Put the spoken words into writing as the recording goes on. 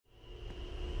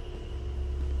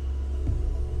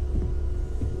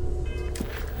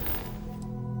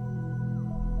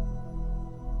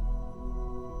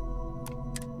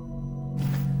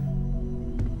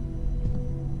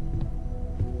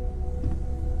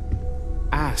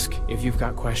ask if you've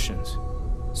got questions.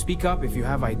 Speak up if you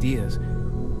have ideas.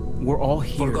 We're all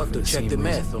here Forgot for to the check same the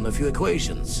reason. math on a few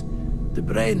equations. The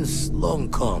brain's long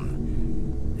con.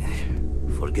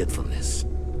 Forgetfulness.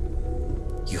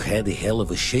 You had a hell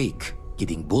of a shake,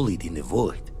 getting bullied in the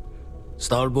void.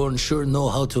 Starborn sure know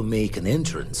how to make an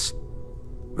entrance.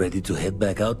 Ready to head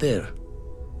back out there?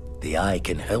 The Eye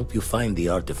can help you find the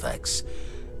artifacts,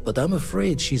 but I'm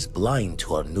afraid she's blind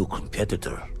to our new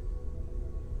competitor.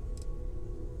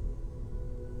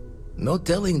 No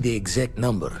telling the exact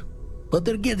number, but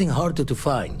they're getting harder to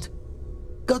find.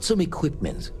 Got some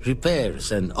equipment,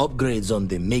 repairs, and upgrades on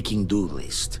the making-do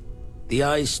list. The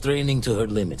Eye's straining to her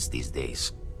limits these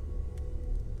days.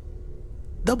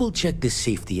 Double-check the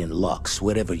safety and locks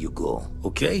wherever you go,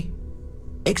 okay?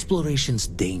 Exploration's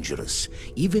dangerous,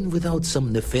 even without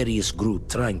some nefarious group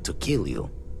trying to kill you.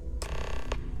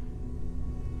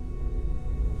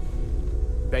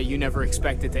 Bet you never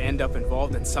expected to end up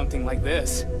involved in something like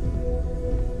this.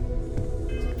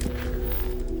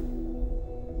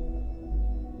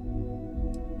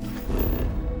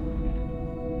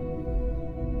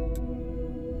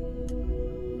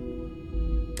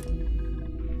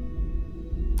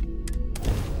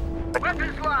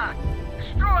 Weapons locked!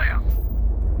 Destroy them!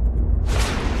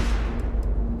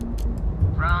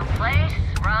 Wrong place,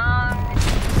 wrong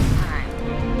time.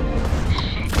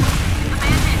 Shit.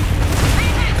 Abandoned!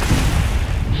 Abandoned!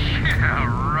 Yeah,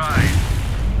 right.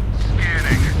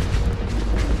 Scanning.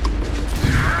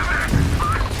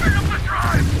 Turn up the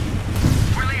drive!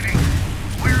 We're leaving.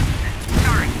 We're...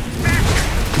 sorry. Faster!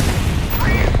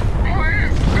 Please,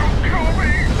 please, don't kill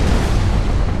me!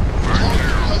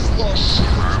 Has lost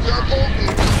shields. They're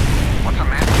moving. What's the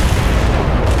matter?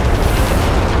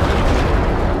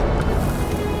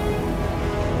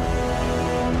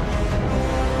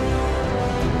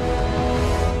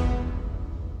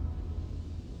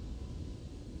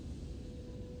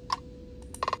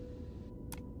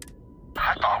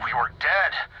 I thought we were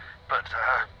dead, but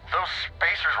those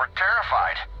spacers were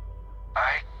terrified.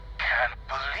 I can't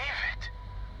believe it.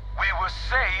 We were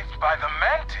saved by the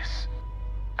Mantis.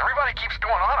 Everybody keeps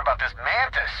going on about this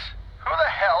Mantis. Who the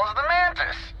hell is the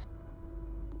Mantis?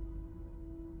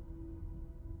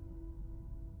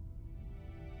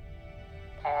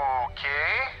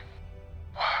 Okay.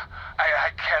 I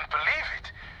can't believe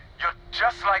it. You're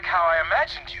just like how I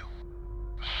imagined you.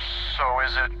 So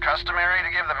is it customary to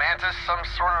give the Mantis some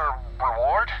sort of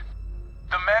reward?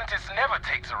 The Mantis never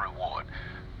takes a reward.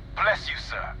 Bless you,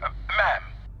 sir. Ma'am.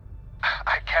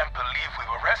 I can't believe we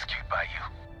were rescued by you.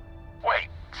 Wait,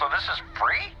 so this is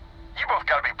free? You both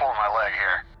gotta be pulling my leg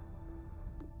here.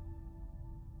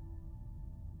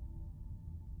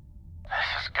 This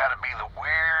has gotta be the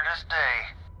weirdest day.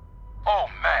 Oh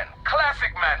man,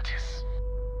 classic Mantis.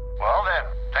 Well then,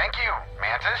 thank you,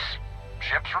 Mantis.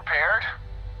 Ship's repaired.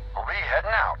 We'll be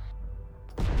heading out.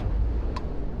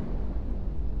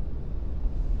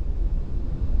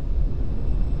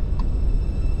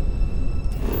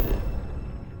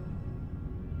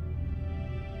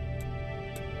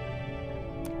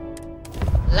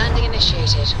 Landing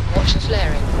initiated. Watch the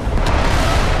flaring.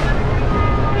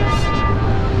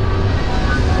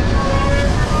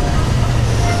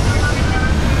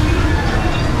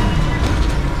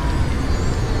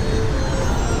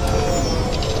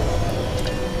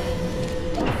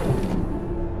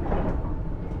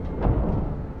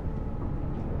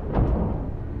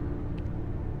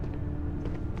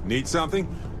 Need something?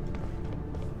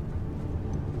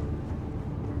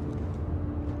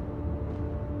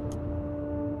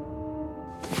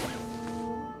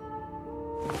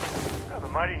 The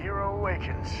mighty hero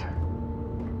awakens.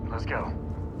 Let's go.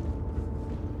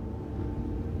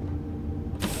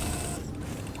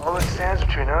 All that stands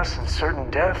between us and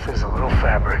certain death is a little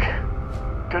fabric.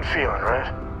 Good feeling,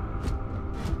 right?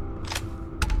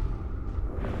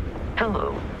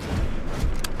 Hello.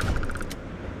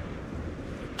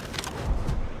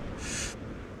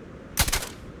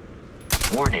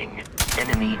 Warning.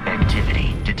 Enemy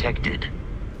activity detected.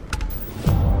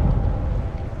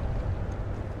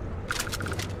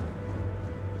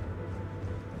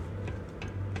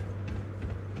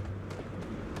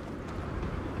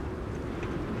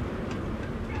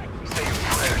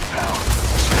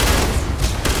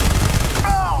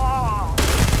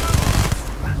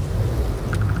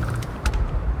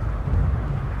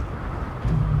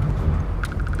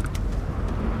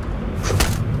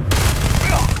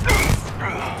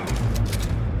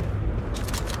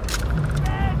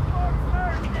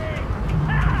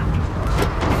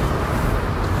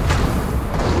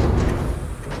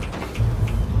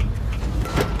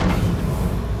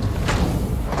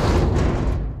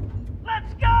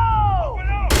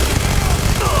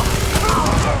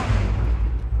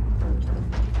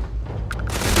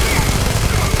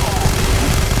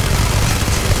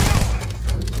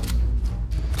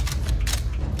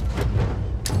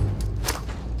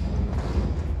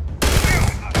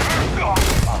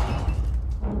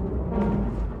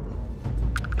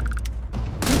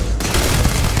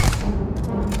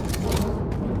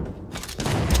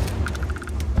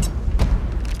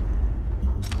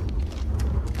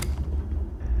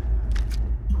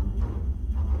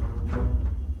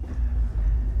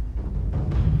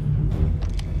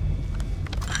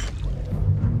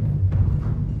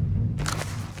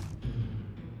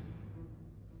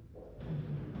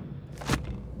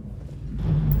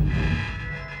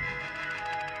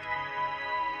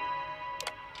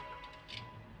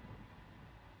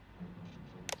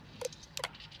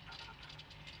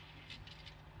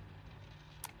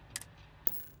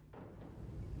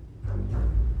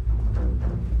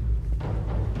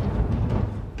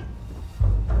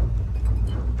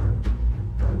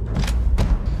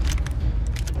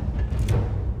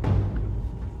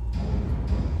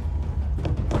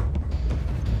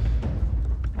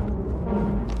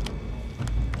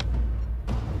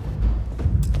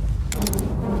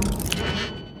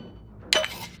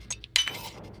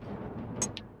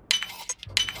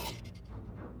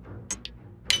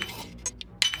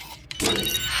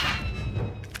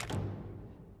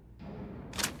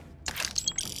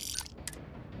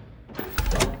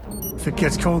 If it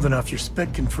gets cold enough, your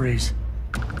spit can freeze.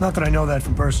 Not that I know that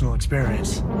from personal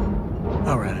experience.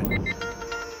 I'll read it.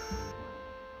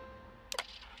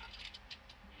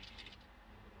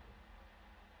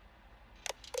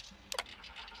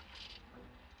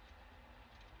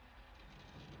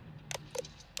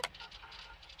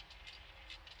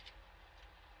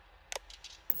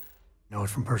 Know it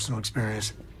from personal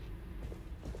experience.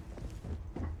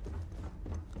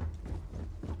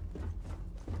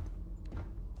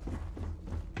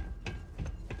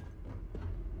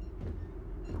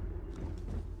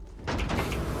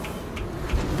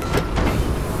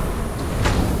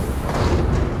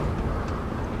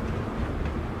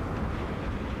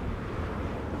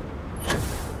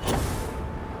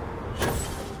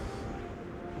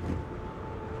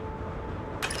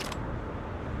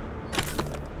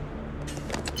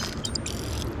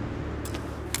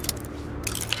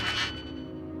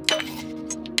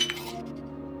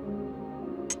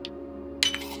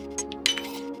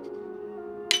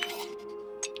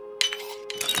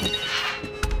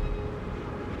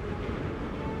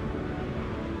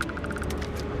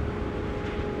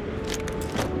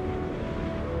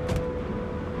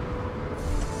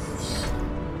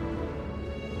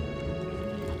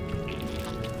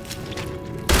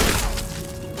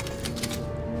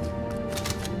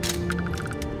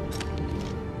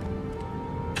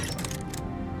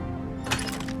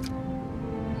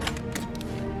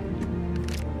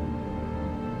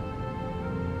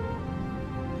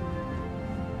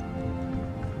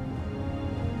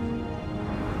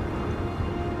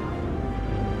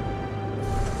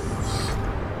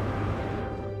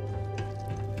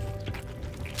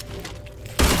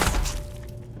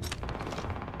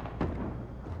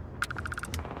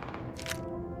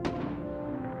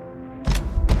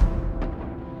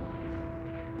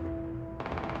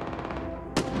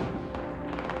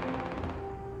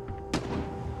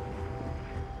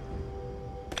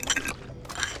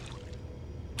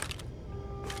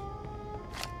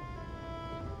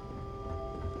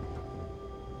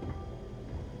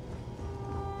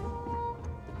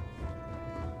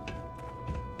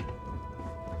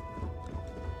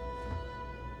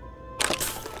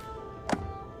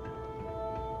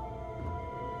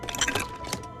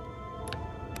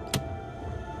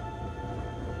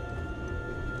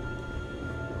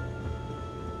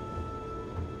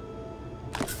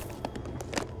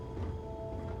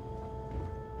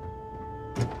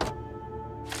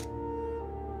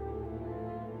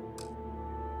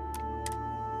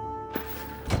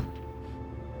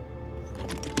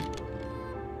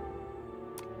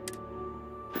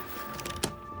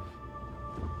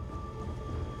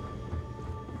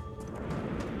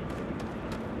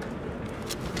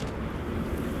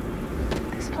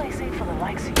 For the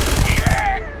likes of you.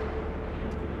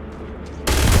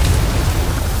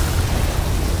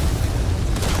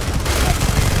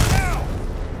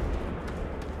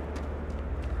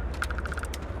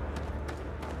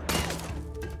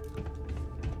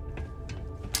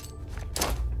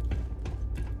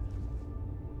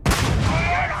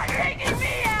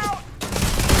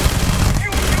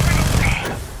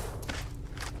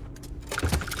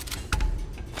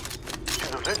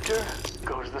 To the victor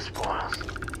goes the spoils.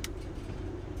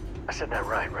 I said that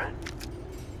right?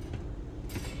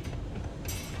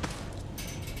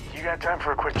 You got time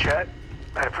for a quick chat?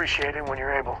 I'd appreciate it when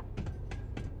you're able.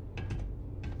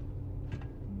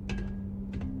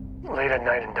 Late at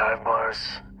night in dive bars,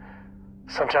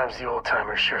 sometimes the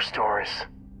old-timers share stories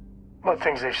about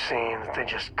things they've seen that they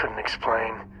just couldn't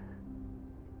explain.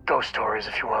 Ghost stories,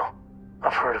 if you will.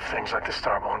 I've heard of things like the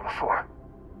Starborn before.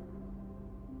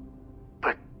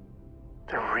 But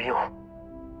they're real.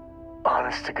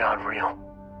 Honest to God real.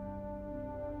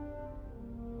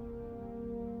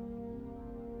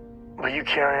 But you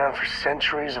carry on for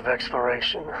centuries of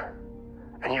exploration,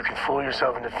 and you can fool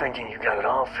yourself into thinking you got it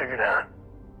all figured out.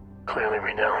 Clearly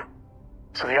we don't.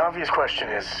 So the obvious question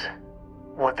is,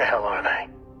 what the hell are they?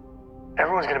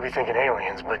 Everyone's gonna be thinking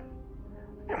aliens, but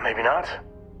maybe not.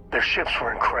 Their ships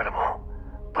were incredible,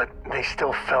 but they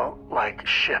still felt like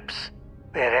ships.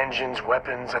 They had engines,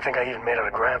 weapons, I think I even made out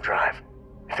a grav drive.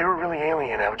 If they were really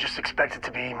alien, I would just expect it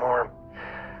to be more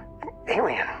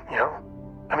alien, you know?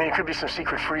 I mean, it could be some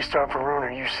secret Freestar Perun or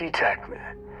UC tech,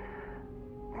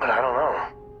 but I don't know.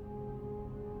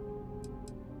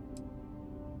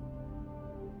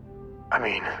 I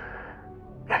mean,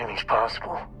 anything's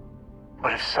possible.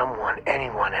 But if someone,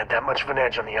 anyone, had that much of an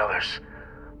edge on the others,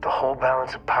 the whole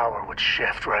balance of power would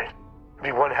shift, right? It'd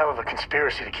be one hell of a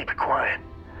conspiracy to keep it quiet.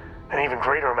 An even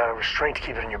greater amount of restraint to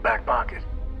keep it in your back pocket.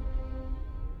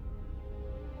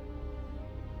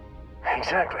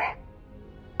 Exactly.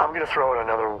 I'm gonna throw out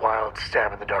another wild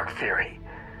stab in the dark theory.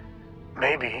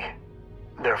 Maybe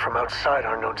they're from outside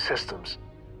our known systems.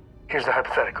 Here's the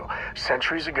hypothetical.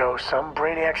 Centuries ago, some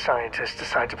brainiac scientists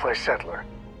decide to play settler.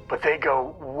 But they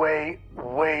go way,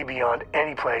 way beyond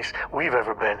any place we've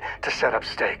ever been to set up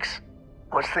stakes.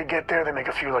 Once they get there, they make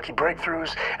a few lucky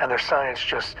breakthroughs, and their science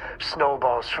just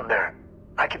snowballs from there.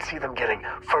 I could see them getting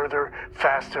further,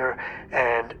 faster,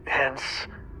 and hence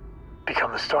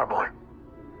become the Starborn.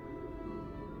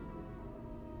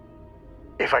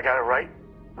 If I got it right,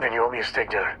 then you owe me a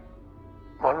steak dinner.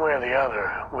 One way or the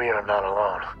other, we are not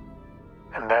alone.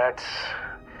 And that's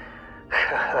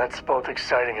both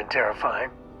exciting and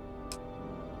terrifying.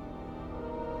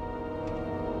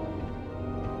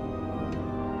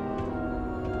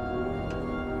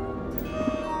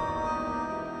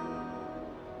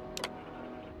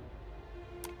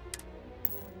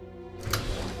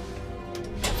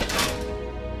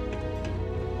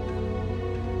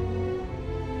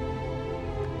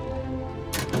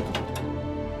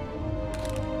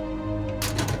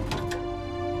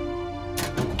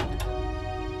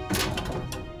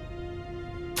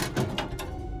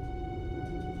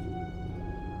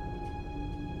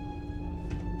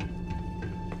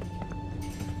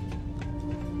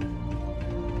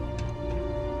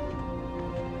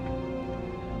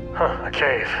 A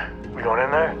cave. We going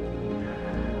in there?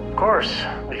 Of course,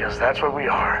 because that's what we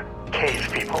are.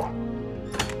 Cave people.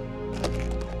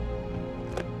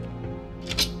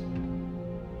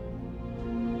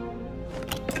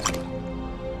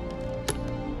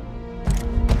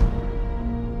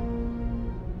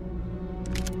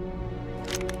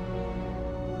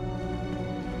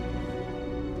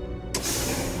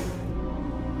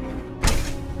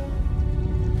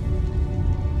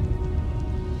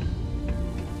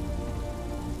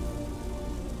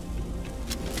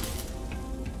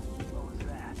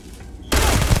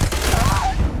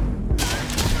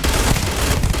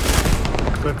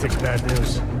 Cryptic's bad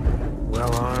news.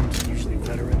 Well armed, usually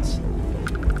veterans.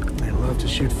 They love to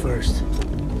shoot first.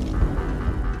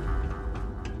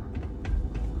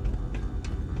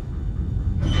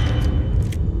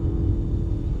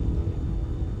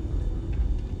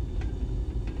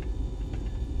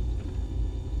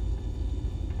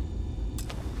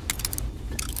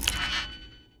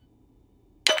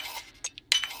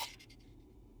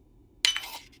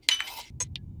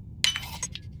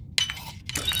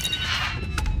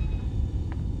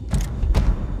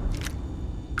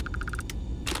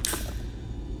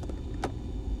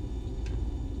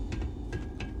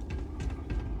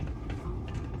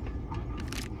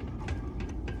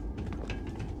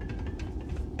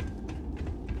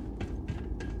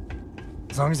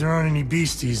 As long as there aren't any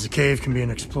beasties, the cave can be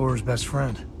an explorer's best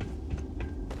friend.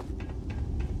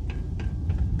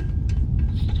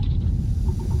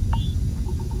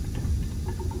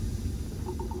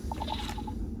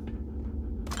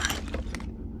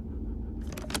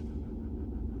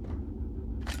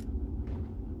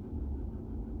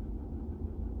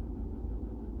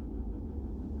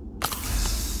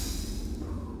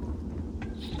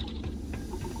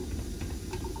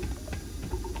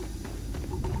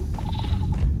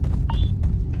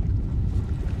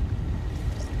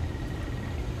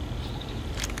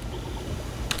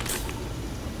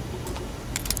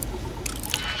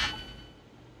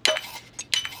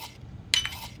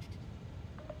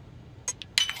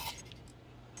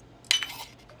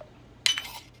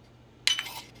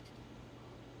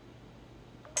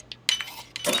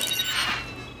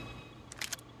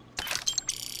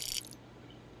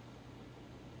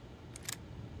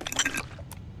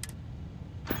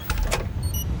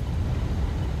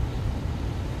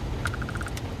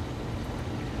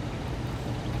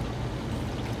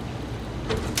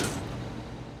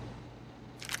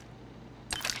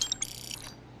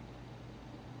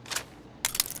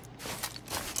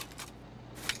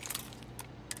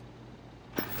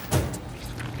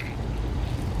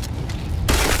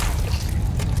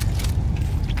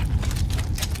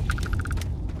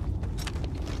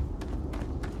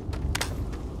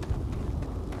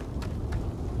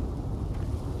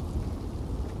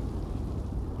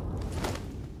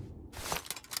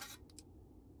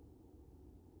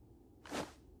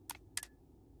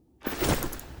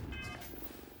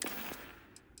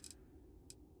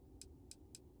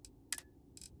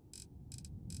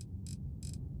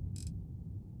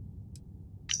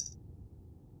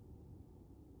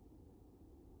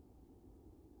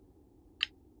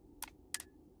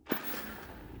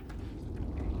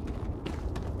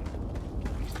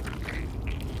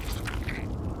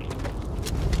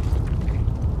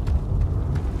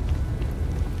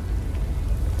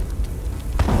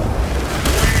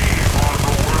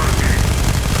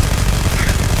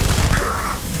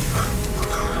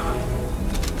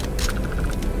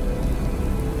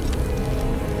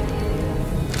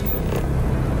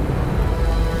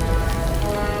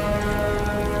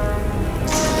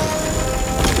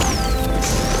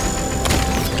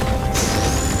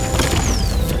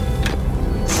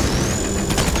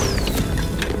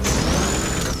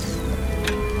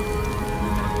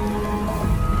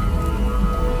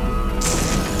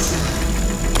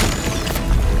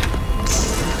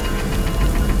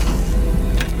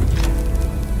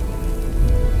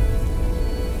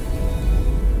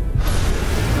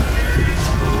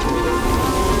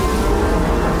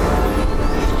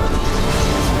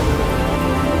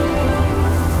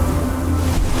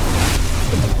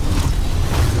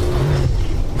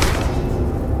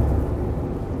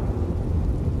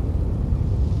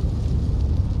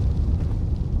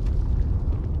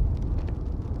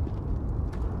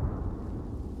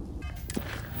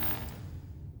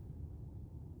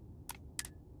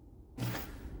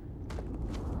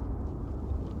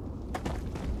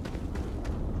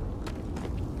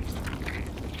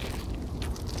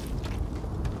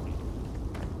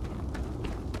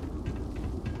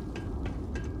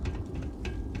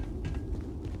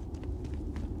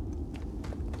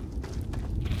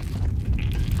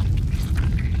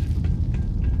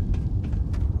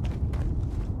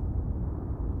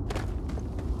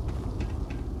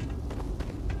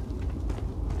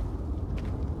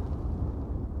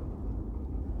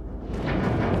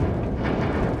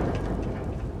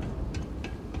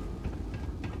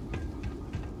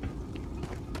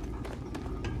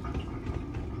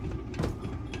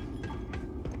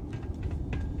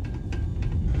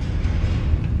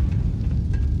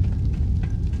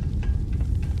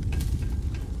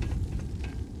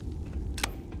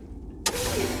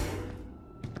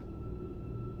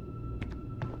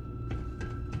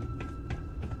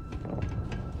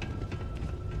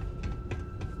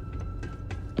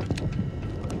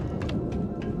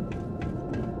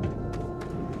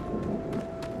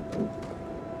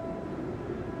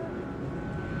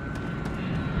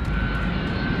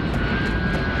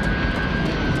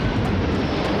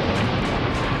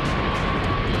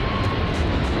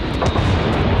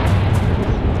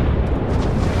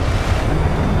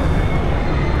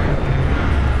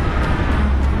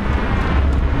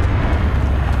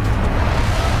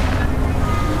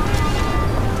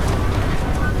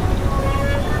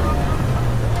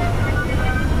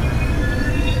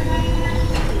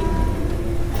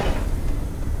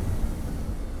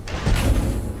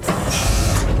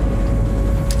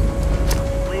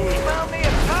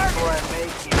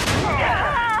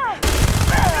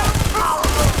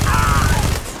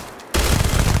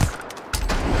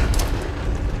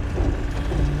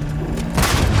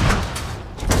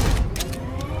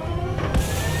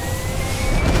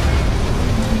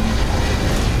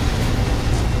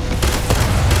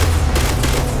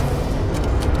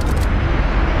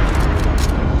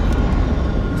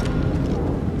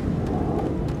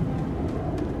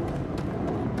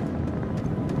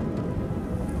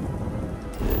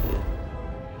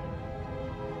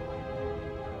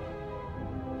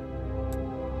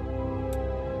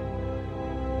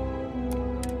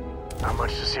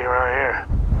 much to see around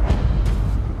here.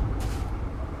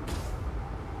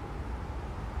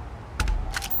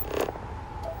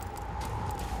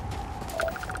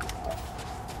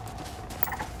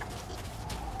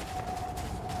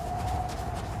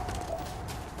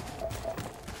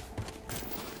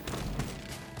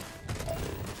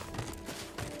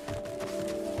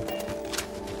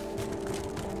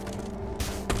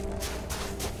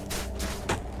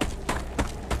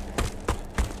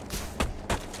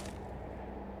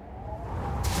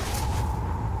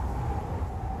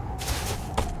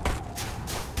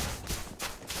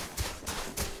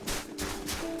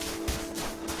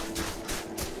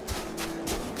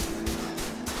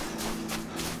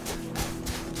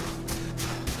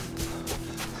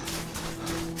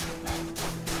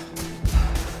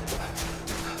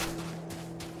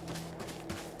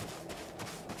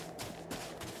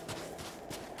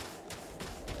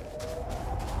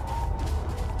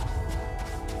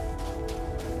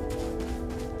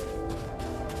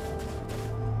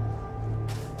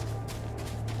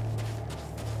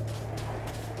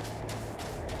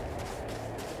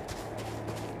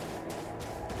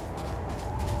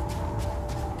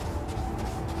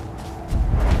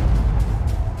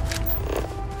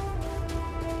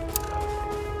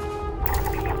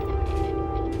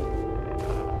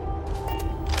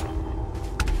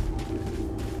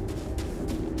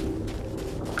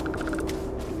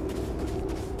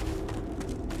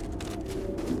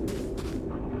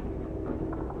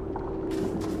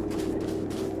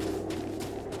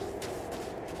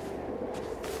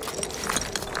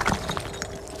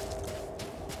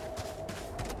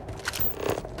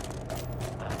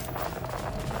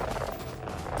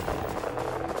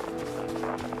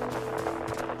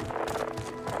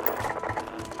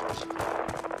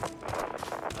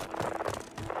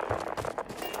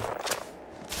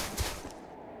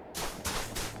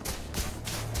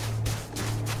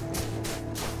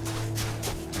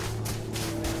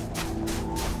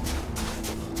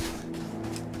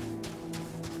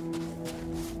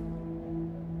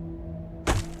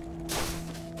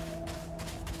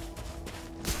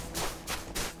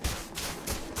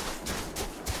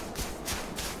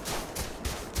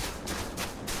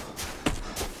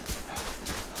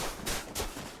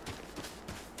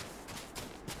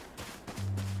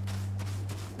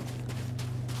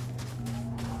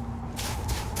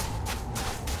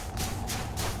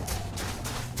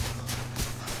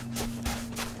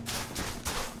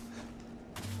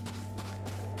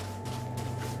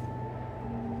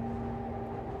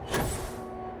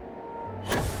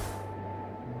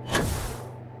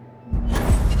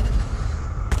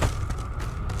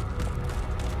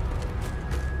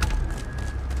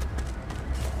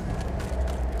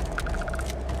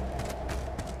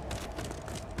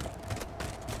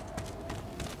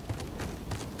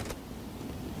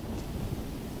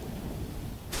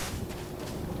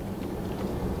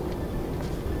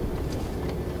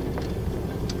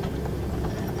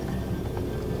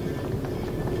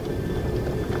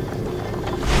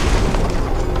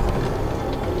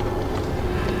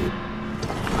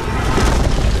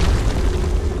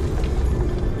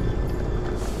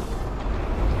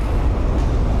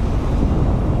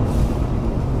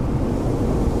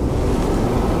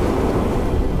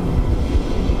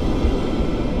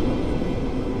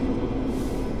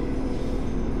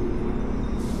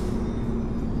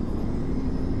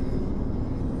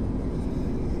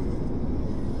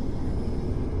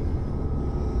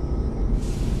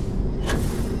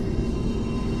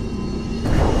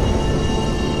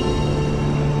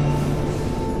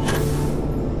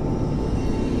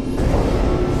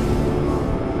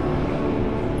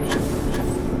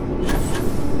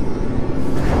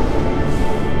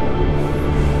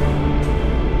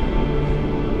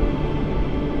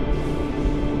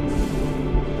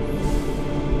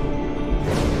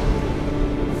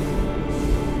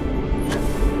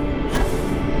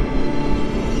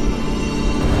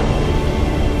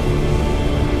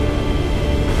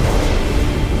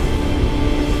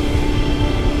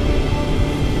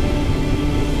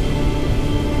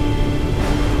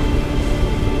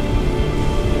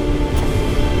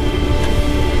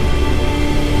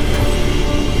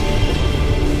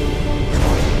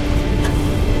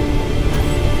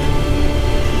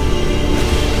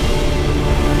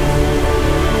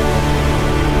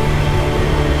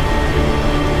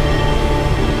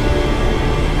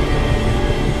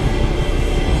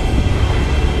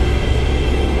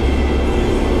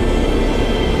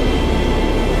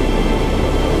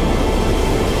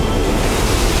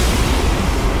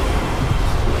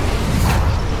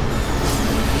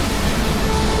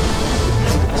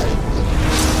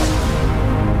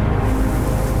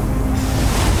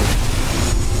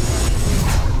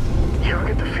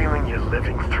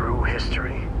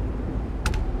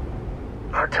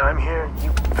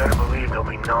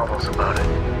 be novels about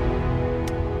it.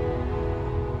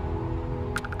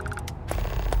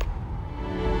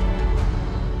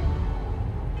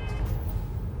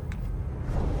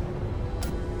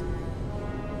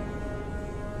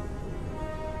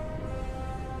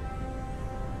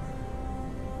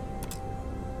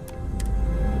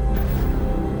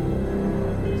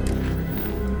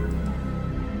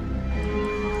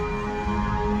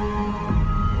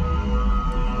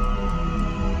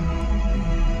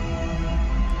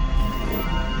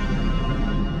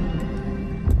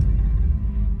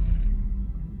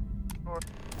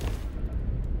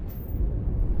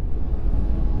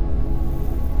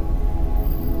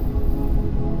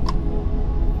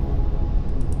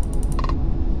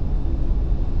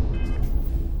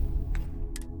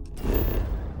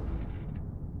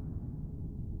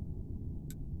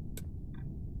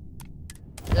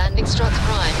 Landing struts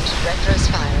primed. Retros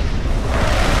firing.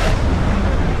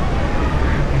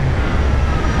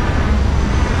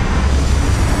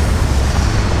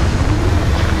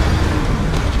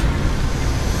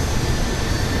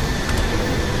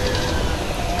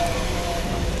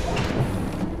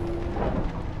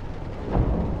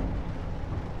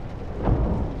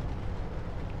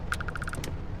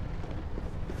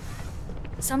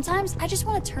 Sometimes I just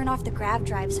want to turn off the grav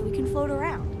drive so we can float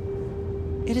around.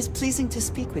 It is pleasing to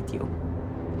speak with you.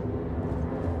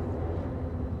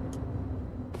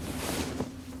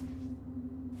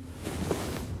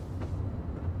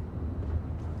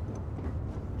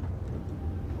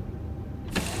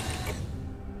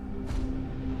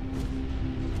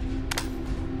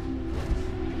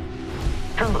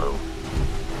 Hello.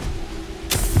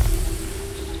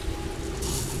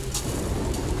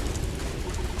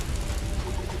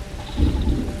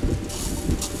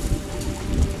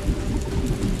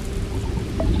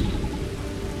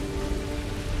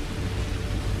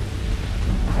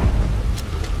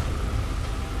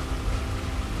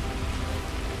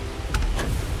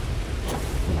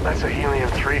 That's a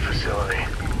Helium-3 facility.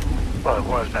 Well, it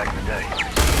was back in the day.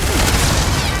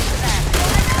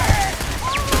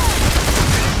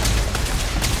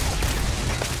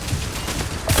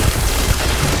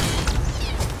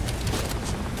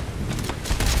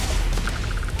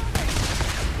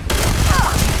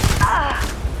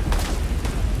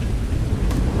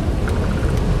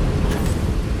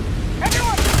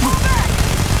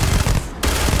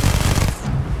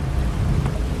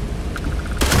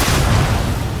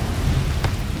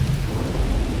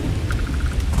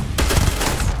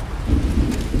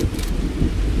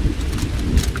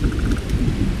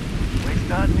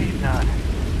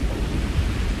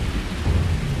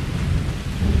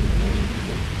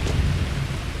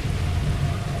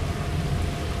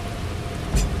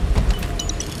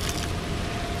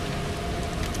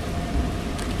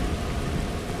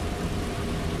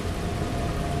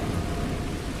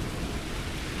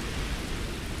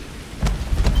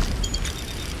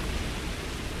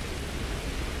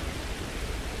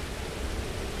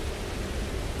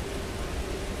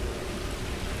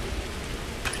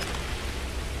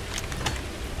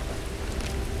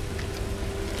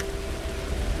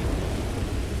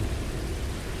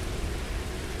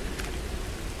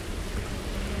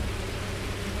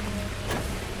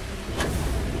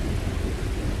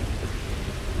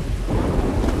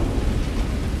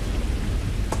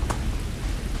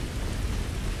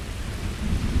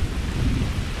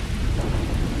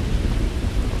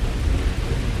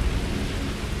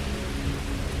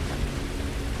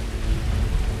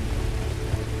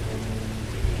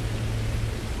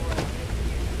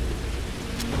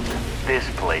 This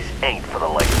place ain't for the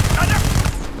like.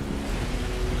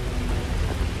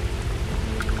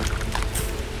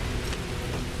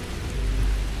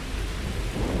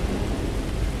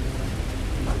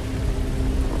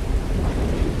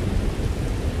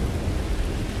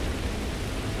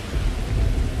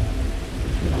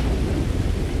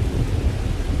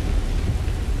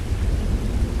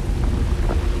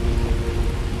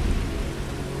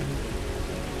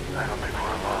 I don't think we're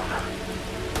alone.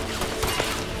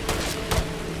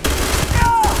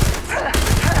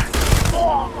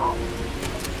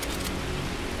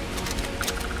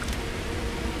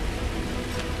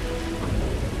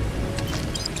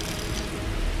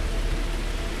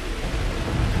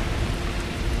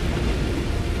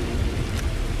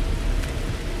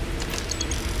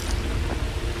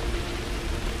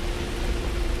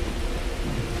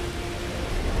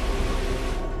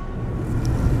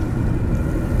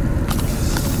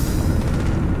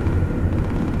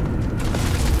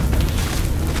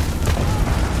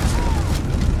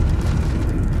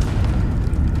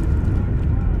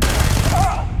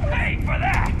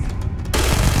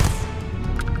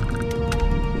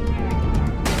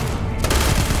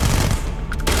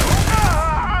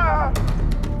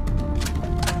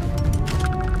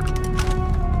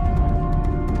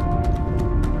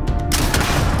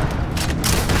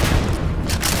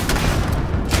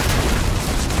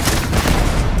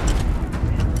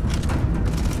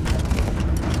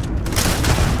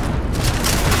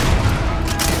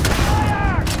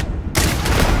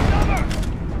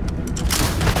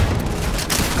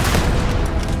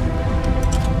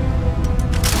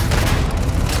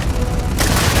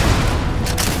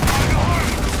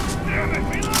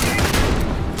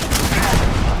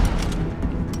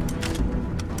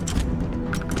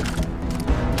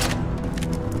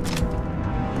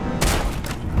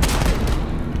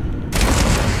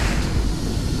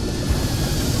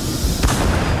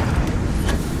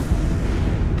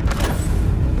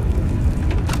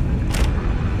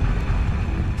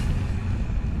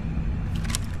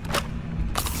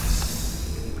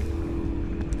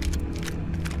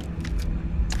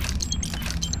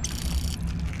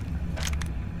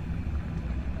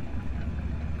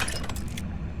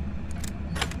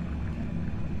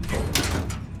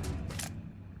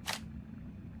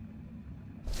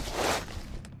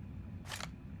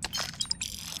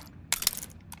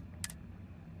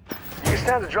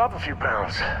 just had to drop a few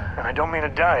pounds, and I don't mean a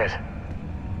diet.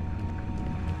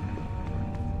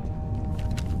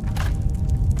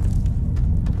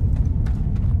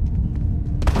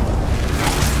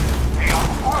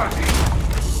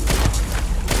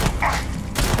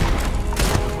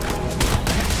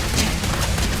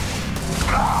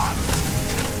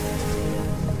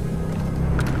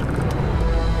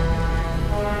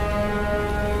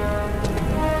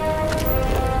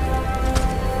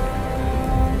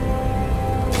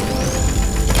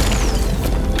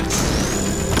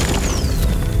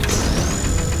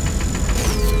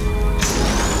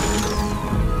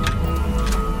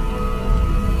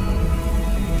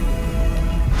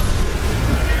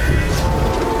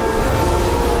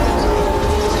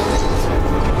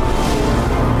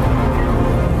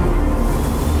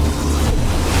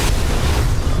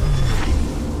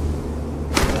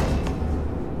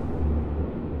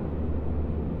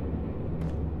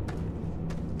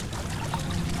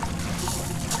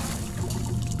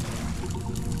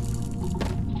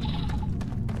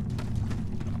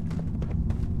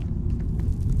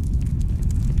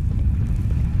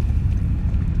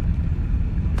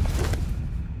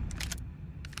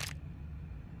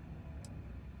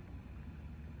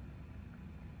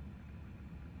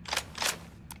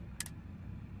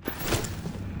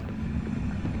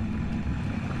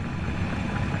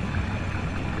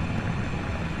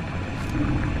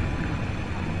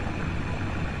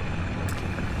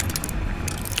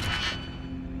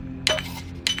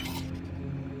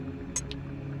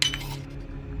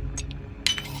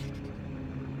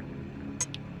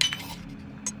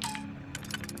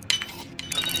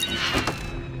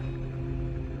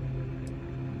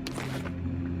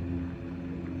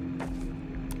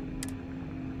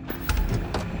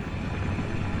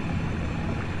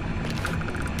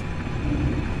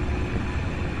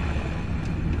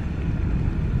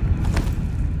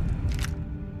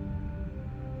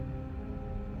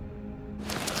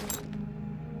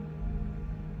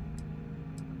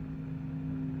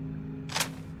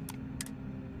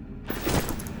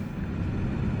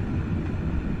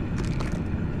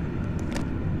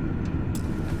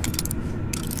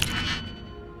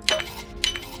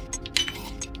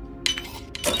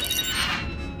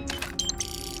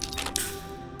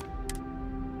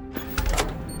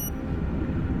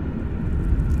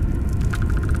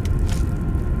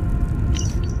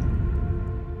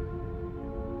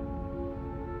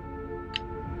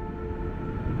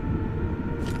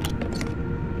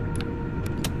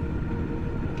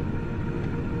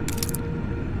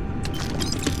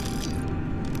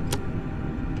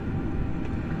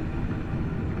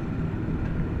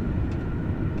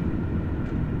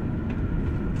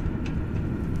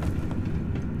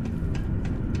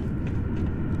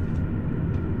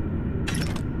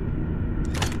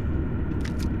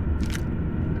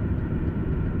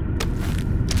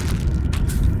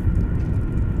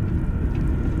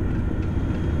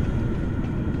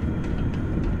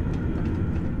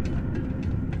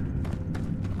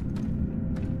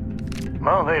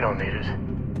 Well, they don't need it.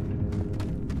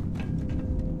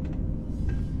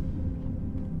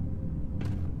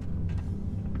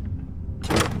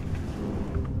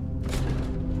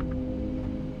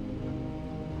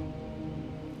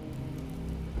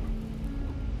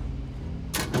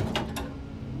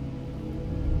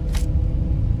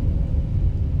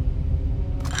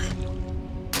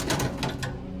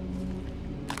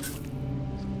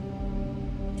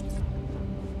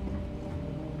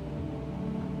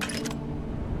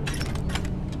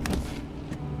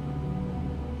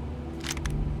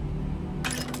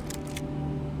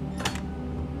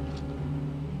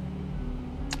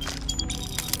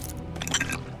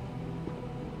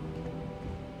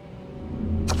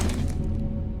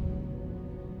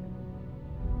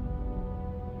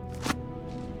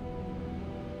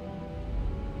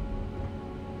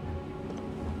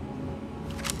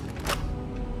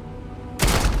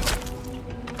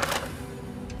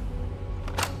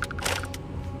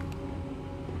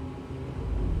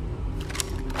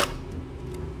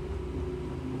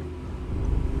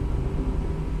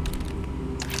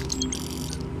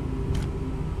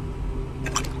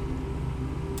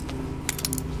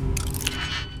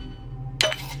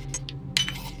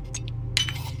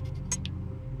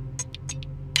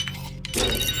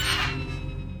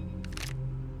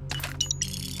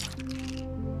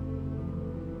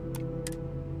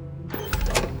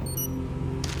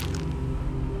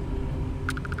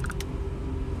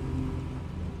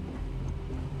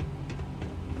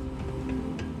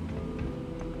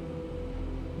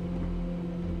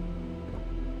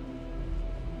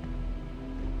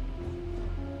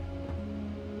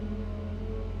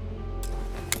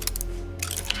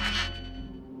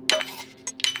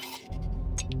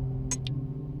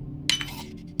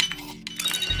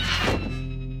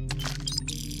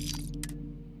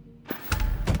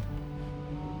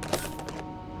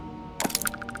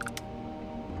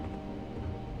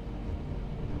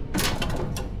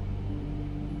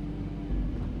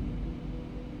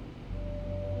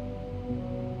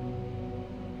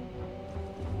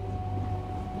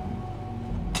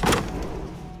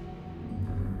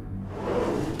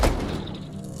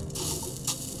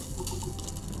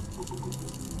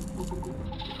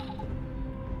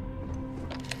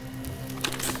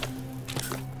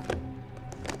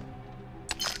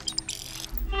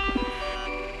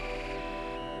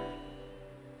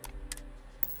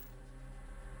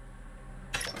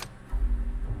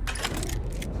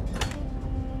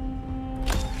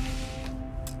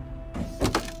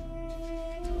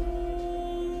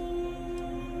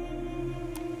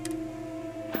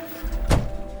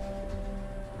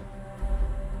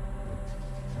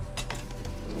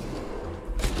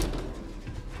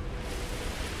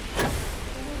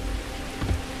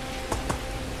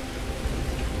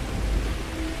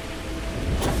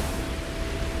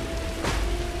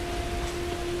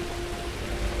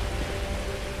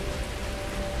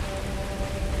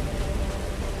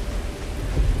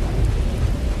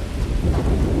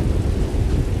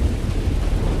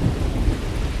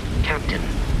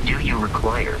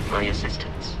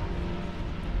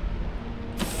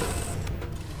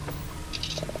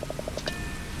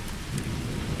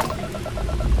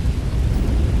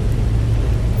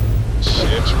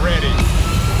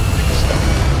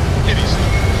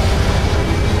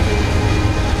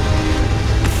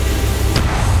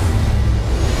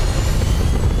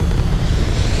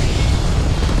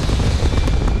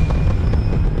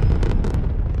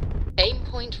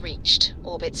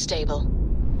 it's stable.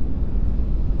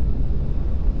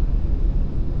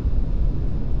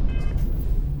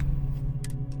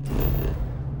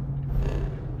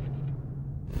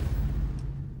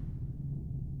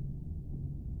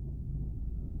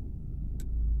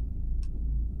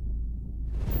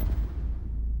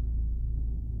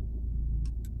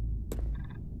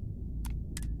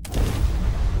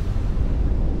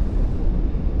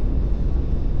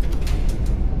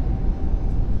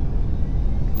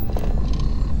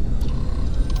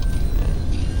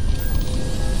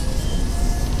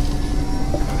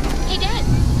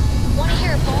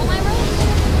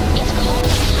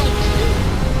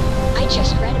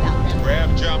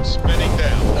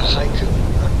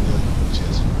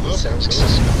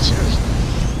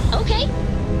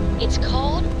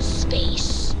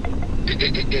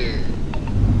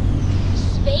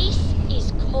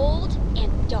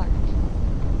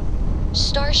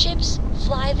 Starships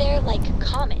fly there like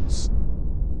comets,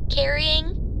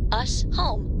 carrying us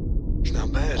home.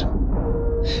 Not bad.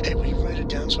 Hey, will you write it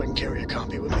down so I can carry a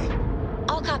copy with me?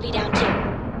 I'll copy down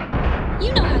too.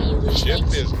 You know how you lose Ship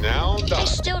things. is now I done.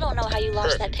 still don't know how you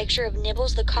lost that picture of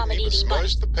Nibbles the comet-eating bunny.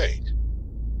 Smudge the paint.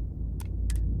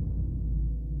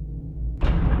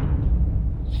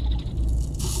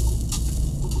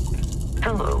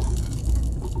 Hello.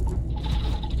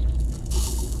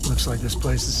 Looks like this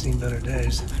place has seen better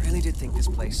days. I really did think this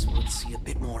place would see a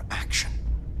bit more action.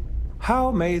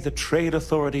 How may the Trade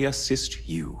Authority assist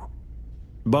you?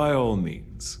 By all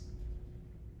means.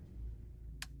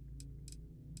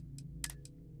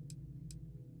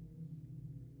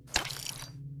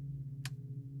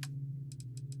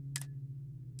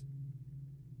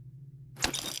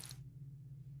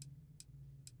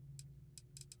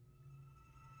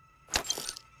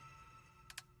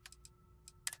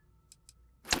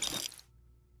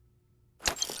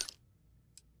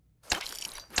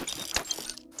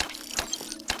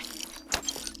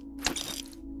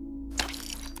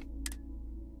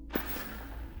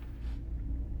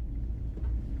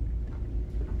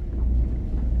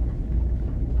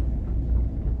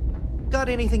 Got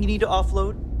anything you need to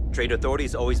offload? Trade Authority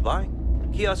is always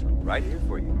buying. Kiosk right here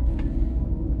for you.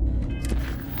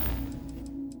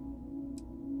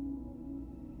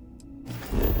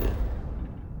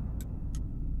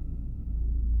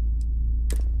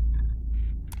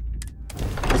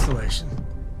 Isolation.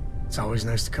 It's always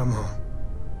nice to come home.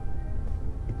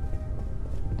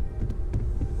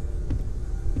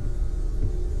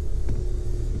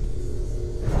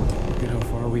 Look at how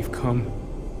far we've come.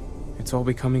 It's all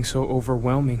becoming so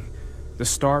overwhelming. The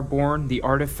Starborn, the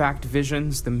artifact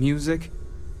visions, the music.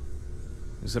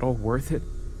 Is it all worth it?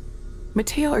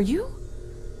 Matteo, are you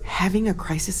having a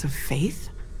crisis of faith?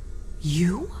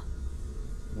 You?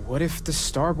 What if the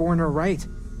Starborn are right?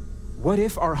 What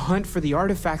if our hunt for the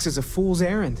artifacts is a fool's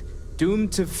errand,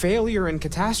 doomed to failure and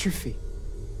catastrophe?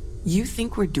 You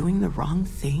think we're doing the wrong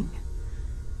thing?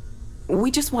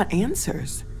 We just want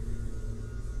answers.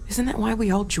 Isn't that why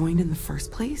we all joined in the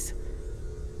first place?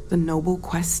 The noble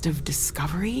quest of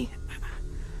discovery?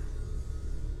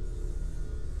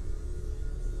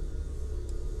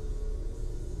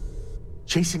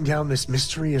 Chasing down this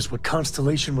mystery is what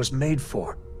Constellation was made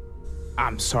for.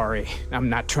 I'm sorry. I'm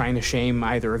not trying to shame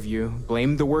either of you.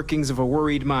 Blame the workings of a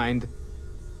worried mind.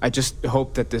 I just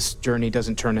hope that this journey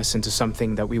doesn't turn us into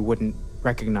something that we wouldn't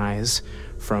recognize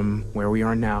from where we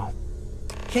are now.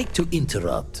 Hate to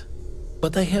interrupt,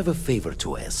 but I have a favor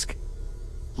to ask.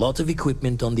 Lot of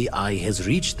equipment on the Eye has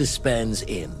reached the span's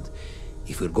end.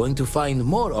 If we're going to find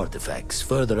more artifacts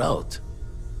further out,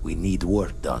 we need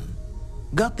work done.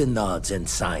 Got the nods and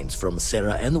signs from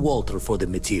Sarah and Walter for the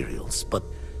materials, but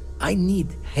I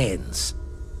need hands.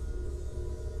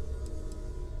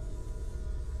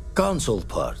 Console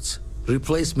parts,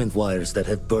 replacement wires that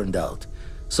have burned out,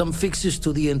 some fixes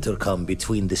to the intercom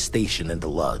between the station and the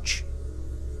lodge.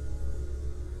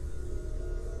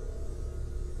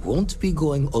 Won't be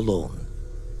going alone.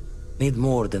 Need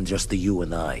more than just the you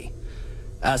and I.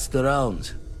 Asked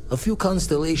around. A few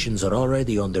constellations are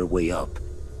already on their way up.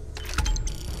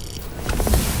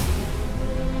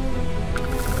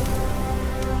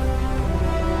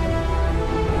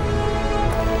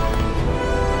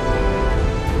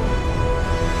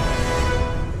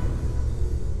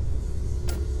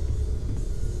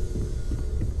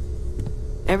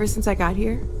 Ever since I got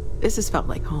here, this has felt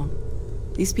like home.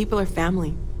 These people are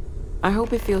family. I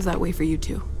hope it feels that way for you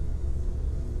too.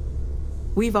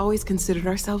 We've always considered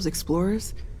ourselves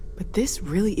explorers, but this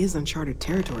really is uncharted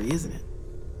territory, isn't it?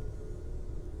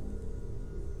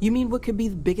 You mean what could be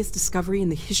the biggest discovery in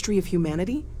the history of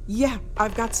humanity? Yeah,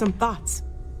 I've got some thoughts.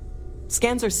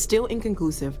 Scans are still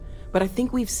inconclusive, but I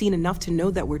think we've seen enough to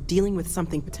know that we're dealing with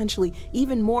something potentially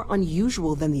even more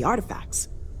unusual than the artifacts.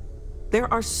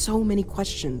 There are so many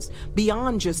questions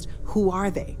beyond just who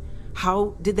are they?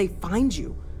 How did they find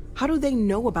you? How do they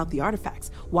know about the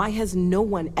artifacts? Why has no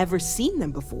one ever seen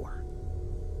them before?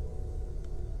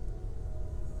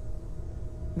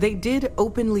 They did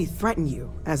openly threaten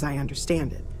you, as I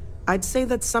understand it. I'd say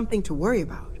that's something to worry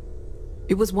about.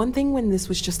 It was one thing when this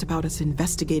was just about us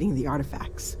investigating the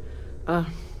artifacts. A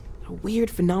weird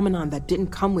phenomenon that didn't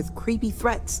come with creepy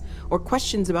threats or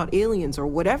questions about aliens or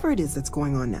whatever it is that's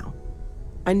going on now.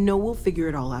 I know we'll figure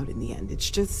it all out in the end. It's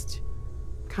just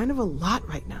kind of a lot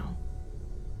right now.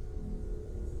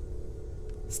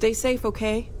 Stay safe,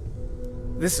 okay?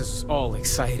 This is all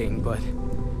exciting, but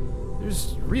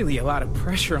there's really a lot of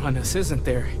pressure on us, isn't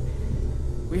there?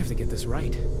 We have to get this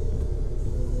right.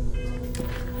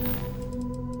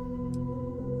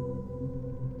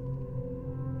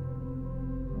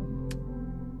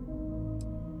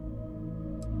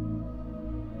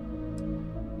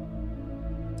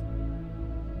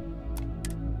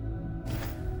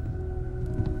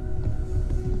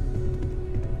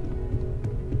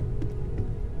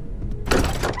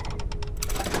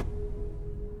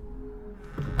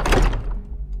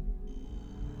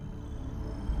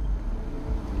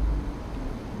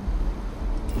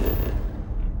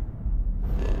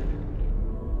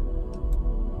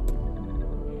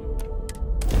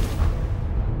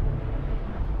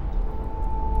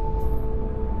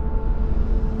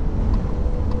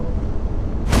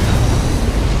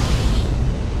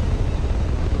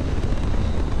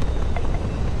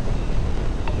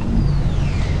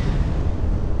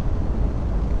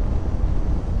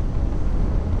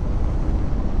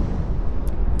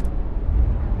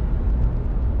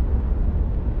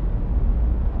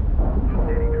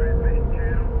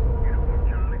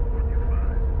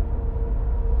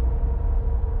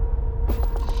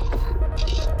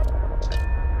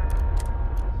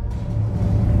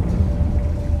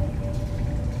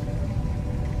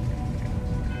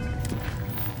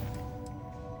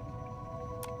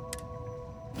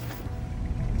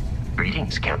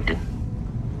 Greetings, Captain.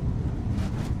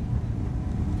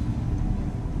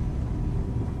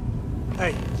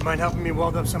 Hey, you mind helping me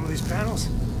weld up some of these panels?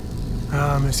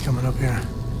 I miss coming up here.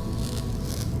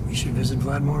 We should visit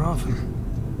Vlad more often.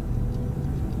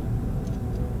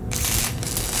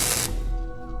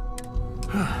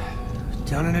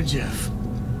 Down in a jiff.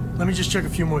 Let me just check a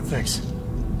few more things.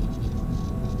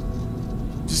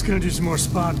 Just gonna do some more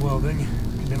spot welding.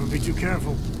 Can never be too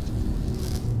careful.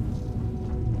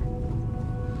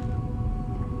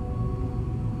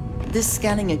 This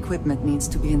scanning equipment needs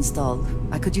to be installed.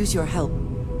 I could use your help.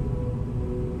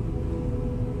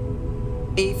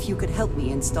 If you could help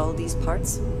me install these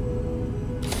parts.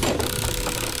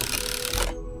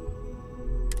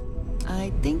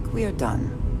 I think we are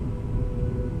done.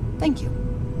 Thank you.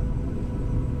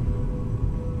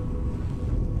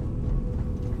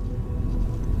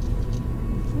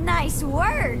 Nice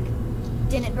work!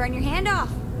 Didn't burn your hand off.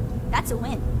 That's a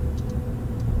win.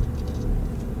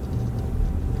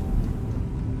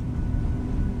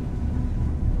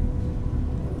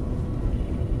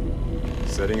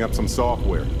 Setting up some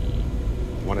software.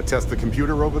 Want to test the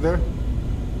computer over there?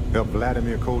 Helped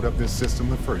Vladimir code up this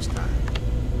system the first time.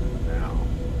 Now,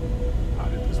 how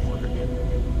did this work again?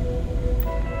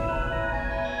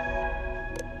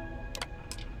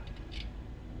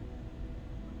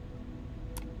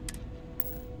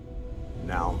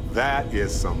 Now that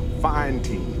is some fine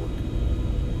teamwork.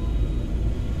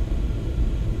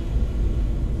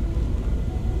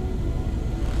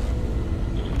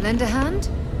 Lend a hand?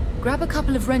 Grab a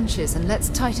couple of wrenches and let's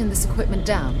tighten this equipment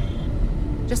down.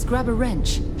 Just grab a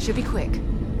wrench. Should be quick.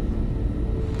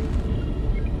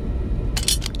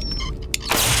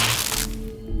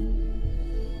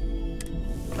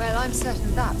 Well, I'm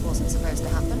certain that wasn't supposed to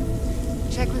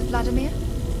happen. Check with Vladimir?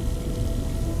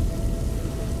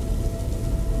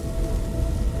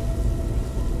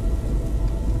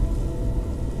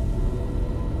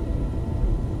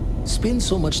 Spend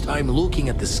so much time looking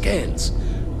at the scans.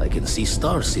 I can see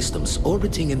star systems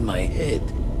orbiting in my head.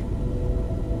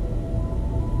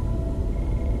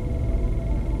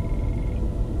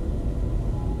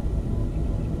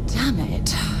 Damn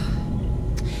it.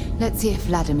 Let's see if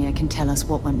Vladimir can tell us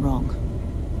what went wrong.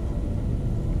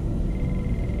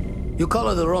 You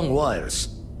color the wrong wires.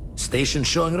 Station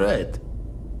showing red.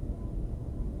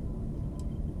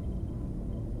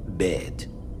 Bad.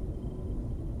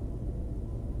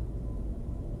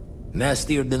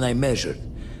 Nastier than I measured.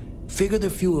 Figured a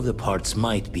few of the parts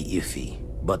might be iffy,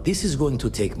 but this is going to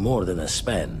take more than a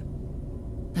span.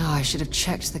 Oh, I should have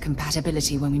checked the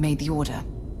compatibility when we made the order.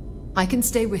 I can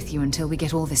stay with you until we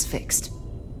get all this fixed.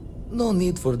 No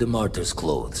need for the martyr's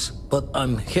clothes, but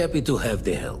I'm happy to have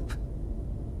the help.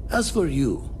 As for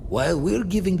you, while we're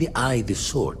giving the eye the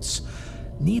swords,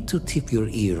 need to tip your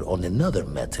ear on another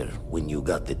matter when you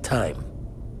got the time.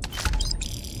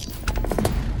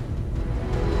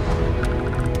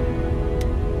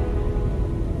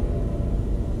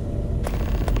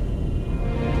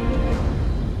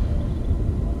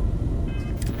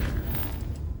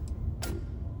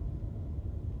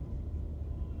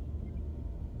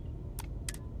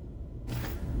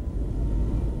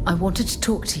 I wanted to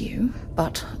talk to you,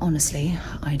 but honestly,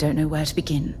 I don't know where to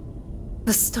begin.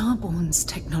 The Starborn's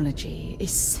technology is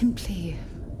simply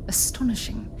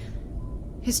astonishing.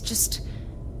 It's just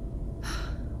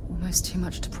almost too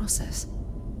much to process.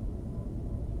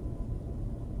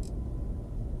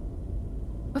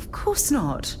 Of course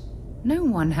not. No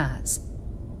one has.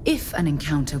 If an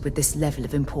encounter with this level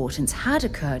of importance had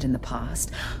occurred in the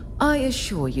past, I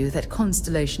assure you that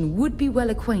Constellation would be well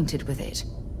acquainted with it.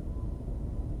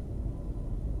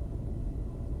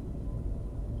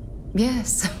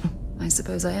 Yes, I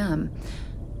suppose I am.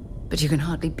 But you can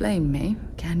hardly blame me,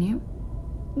 can you?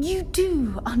 You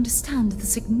do understand the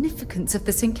significance of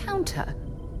this encounter,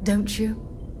 don't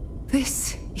you?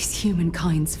 This is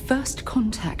humankind's first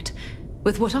contact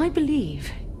with what I believe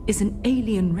is an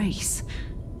alien race.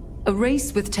 A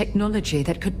race with technology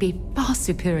that could be far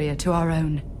superior to our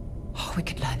own. Oh, we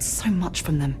could learn so much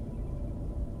from them.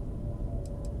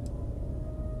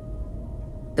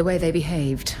 The way they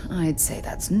behaved, I'd say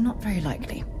that's not very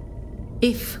likely.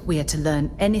 If we are to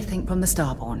learn anything from the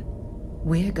Starborn,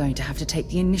 we're going to have to take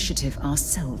the initiative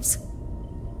ourselves.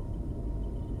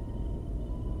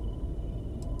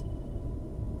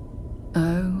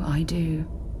 Oh, I do.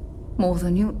 More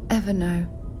than you'll ever know.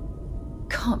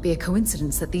 Can't be a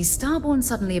coincidence that these Starborn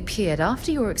suddenly appeared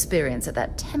after your experience at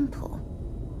that temple.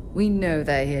 We know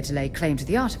they're here to lay claim to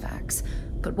the artifacts,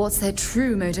 but what's their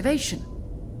true motivation?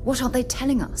 What aren't they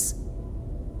telling us?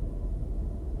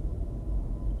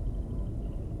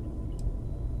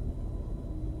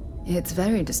 It's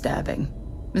very disturbing,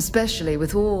 especially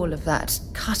with all of that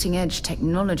cutting-edge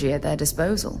technology at their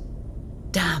disposal.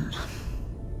 Damn.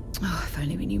 Oh, if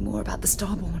only we knew more about the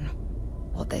Starborn.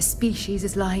 What their species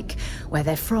is like, where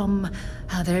they're from,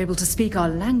 how they're able to speak our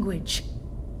language.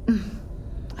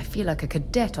 I feel like a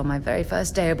cadet on my very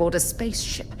first day aboard a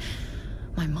spaceship.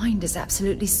 My mind is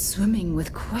absolutely swimming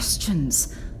with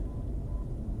questions.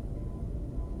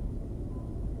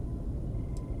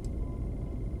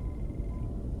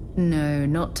 No,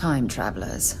 not time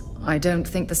travelers. I don't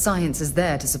think the science is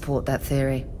there to support that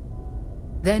theory.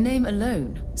 Their name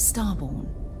alone, Starborn.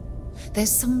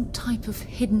 There's some type of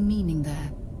hidden meaning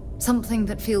there. Something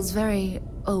that feels very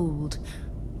old,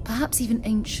 perhaps even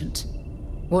ancient.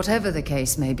 Whatever the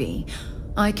case may be,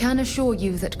 I can assure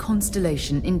you that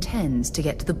Constellation intends to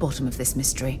get to the bottom of this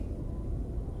mystery.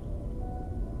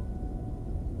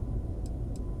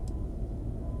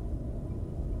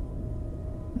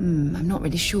 I'm not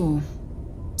really sure.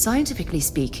 Scientifically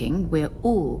speaking, we're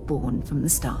all born from the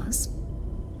stars.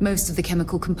 Most of the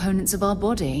chemical components of our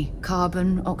body,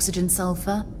 carbon, oxygen,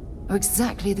 sulfur, are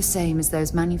exactly the same as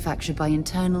those manufactured by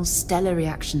internal stellar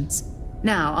reactions.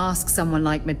 Now, ask someone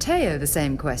like Matteo the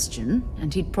same question,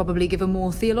 and he'd probably give a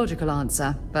more theological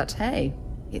answer. But hey,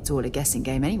 it's all a guessing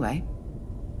game anyway.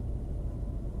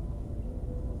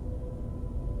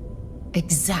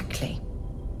 Exactly.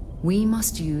 We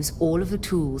must use all of the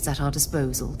tools at our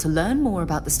disposal to learn more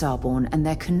about the Starborn and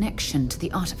their connection to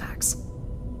the artifacts.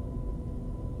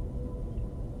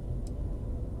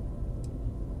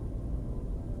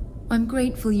 I'm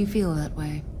grateful you feel that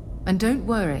way. And don't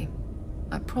worry.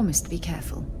 I promise to be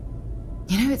careful.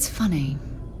 You know, it's funny.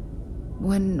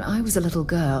 When I was a little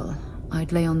girl,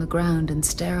 I'd lay on the ground and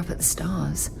stare up at the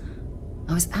stars.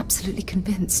 I was absolutely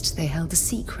convinced they held a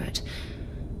secret.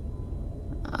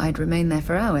 I'd remain there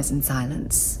for hours in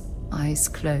silence, eyes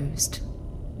closed,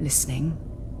 listening,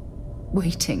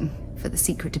 waiting for the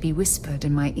secret to be whispered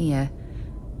in my ear.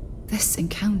 This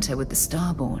encounter with the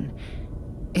Starborn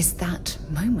is that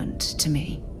moment to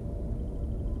me.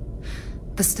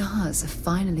 The stars are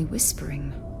finally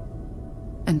whispering,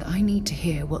 and I need to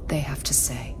hear what they have to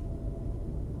say.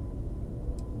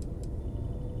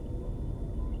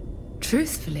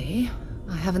 Truthfully,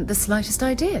 I haven't the slightest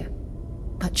idea,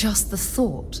 but just the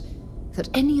thought that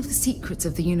any of the secrets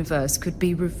of the universe could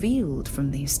be revealed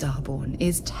from these Starborn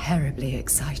is terribly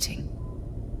exciting.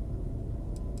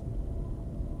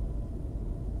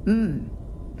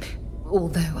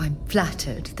 Although I'm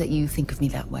flattered that you think of me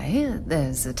that way,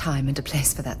 there's a time and a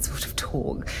place for that sort of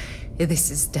talk. This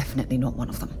is definitely not one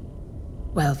of them.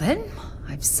 Well then,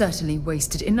 I've certainly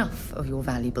wasted enough of your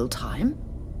valuable time.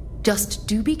 Just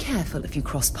do be careful if you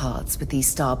cross paths with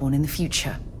these Starborn in the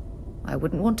future. I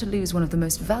wouldn't want to lose one of the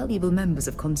most valuable members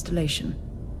of Constellation.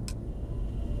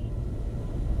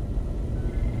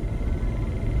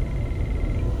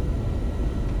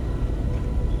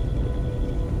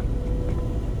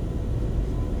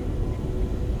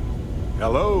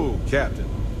 Hello, Captain.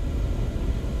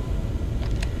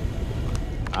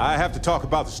 I have to talk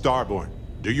about the Starborn.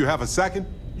 Do you have a second?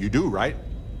 You do, right?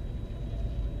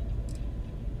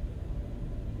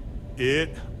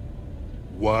 It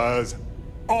was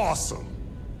awesome.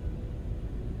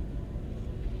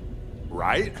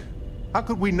 Right? How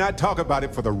could we not talk about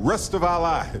it for the rest of our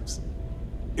lives?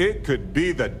 It could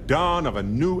be the dawn of a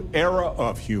new era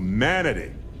of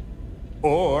humanity.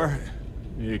 Or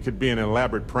it could be an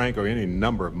elaborate prank or any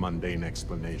number of mundane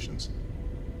explanations.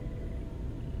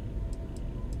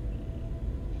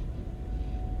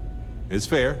 It's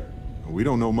fair. We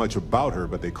don't know much about her,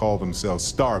 but they call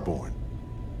themselves Starborn.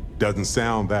 Doesn't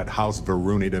sound that House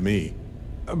Varuni to me.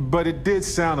 But it did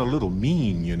sound a little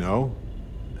mean, you know?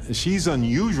 She's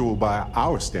unusual by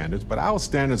our standards, but our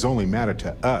standards only matter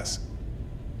to us.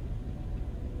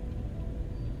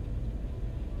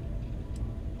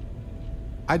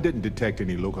 I didn't detect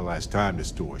any localized time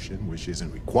distortion, which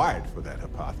isn't required for that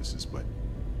hypothesis, but...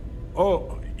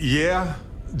 Oh, yeah?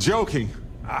 Joking.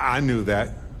 I knew that.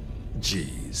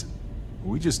 Jeez.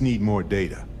 We just need more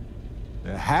data.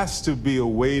 There has to be a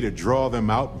way to draw them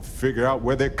out and figure out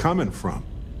where they're coming from.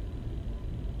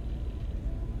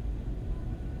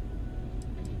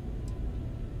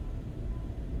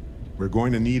 We're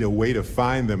going to need a way to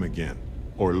find them again,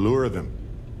 or lure them.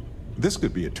 This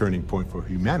could be a turning point for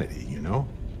humanity, you know?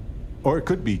 Or it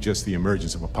could be just the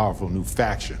emergence of a powerful new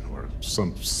faction, or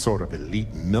some sort of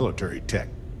elite military tech,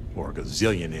 or a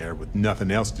gazillionaire with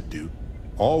nothing else to do.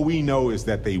 All we know is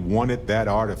that they wanted that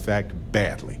artifact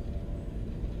badly.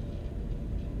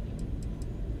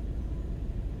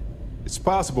 It's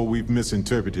possible we've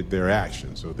misinterpreted their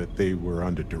actions, or that they were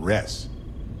under duress.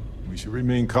 We should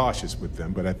remain cautious with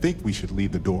them, but I think we should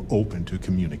leave the door open to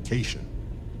communication.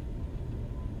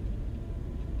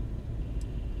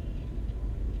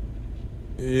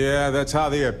 Yeah, that's how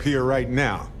they appear right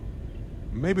now.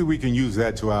 Maybe we can use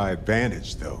that to our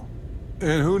advantage, though.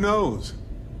 And who knows?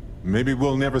 Maybe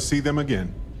we'll never see them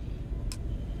again.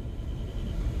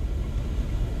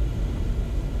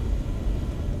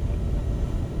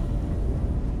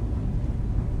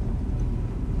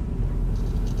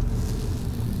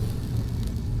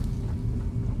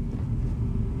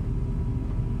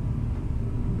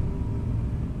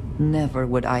 Never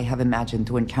would I have imagined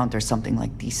to encounter something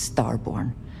like these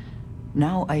Starborn.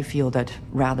 Now I feel that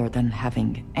rather than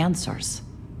having answers,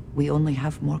 we only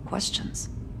have more questions.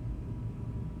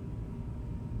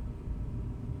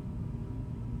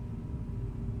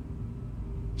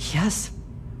 Yes,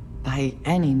 by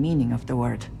any meaning of the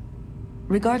word.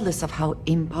 Regardless of how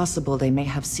impossible they may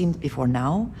have seemed before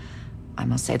now, I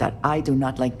must say that I do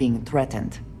not like being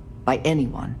threatened by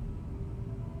anyone.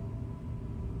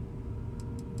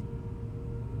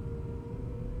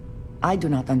 I do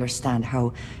not understand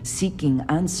how seeking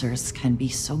answers can be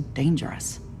so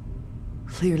dangerous.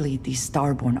 Clearly, these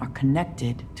Starborn are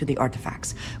connected to the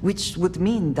artifacts, which would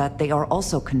mean that they are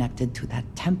also connected to that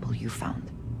temple you found.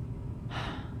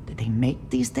 Did they make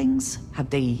these things? Have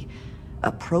they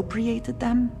appropriated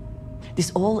them?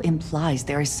 This all implies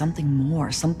there is something more,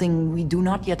 something we do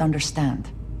not yet understand.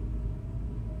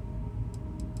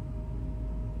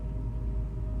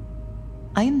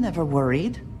 I am never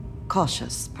worried.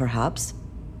 Cautious, perhaps.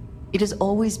 It has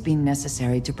always been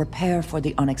necessary to prepare for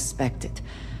the unexpected.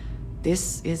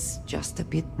 This is just a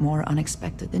bit more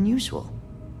unexpected than usual.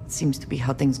 It seems to be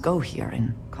how things go here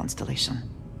in Constellation.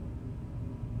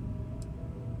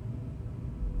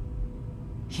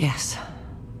 Yes,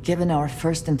 given our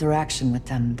first interaction with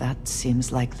them, that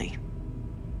seems likely.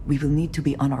 We will need to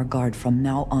be on our guard from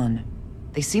now on.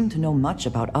 They seem to know much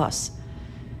about us.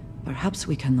 Perhaps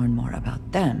we can learn more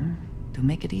about them to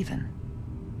make it even.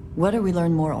 Whether we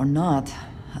learn more or not,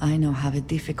 I now have a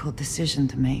difficult decision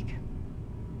to make.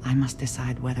 I must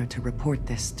decide whether to report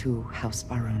this to House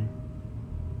Varun.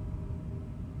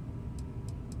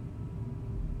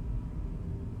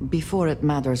 Before it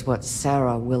matters what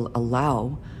Sarah will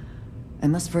allow, I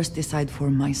must first decide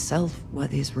for myself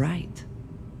what is right.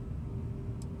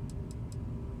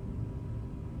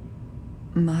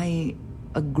 My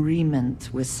agreement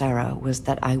with Sarah was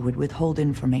that I would withhold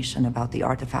information about the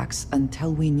artifacts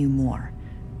until we knew more.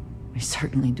 We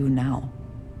certainly do now.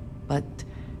 But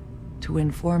to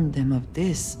inform them of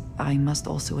this, I must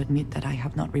also admit that I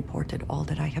have not reported all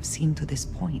that I have seen to this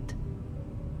point.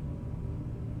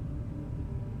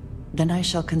 Then I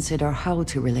shall consider how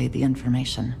to relay the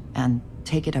information, and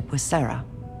take it up with Sarah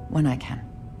when I can.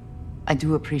 I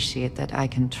do appreciate that I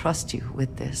can trust you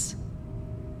with this.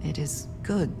 It is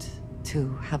good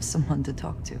to have someone to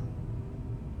talk to.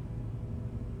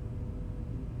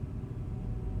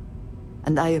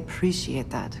 And I appreciate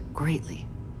that greatly.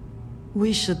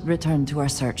 We should return to our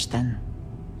search then.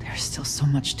 There's still so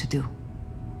much to do.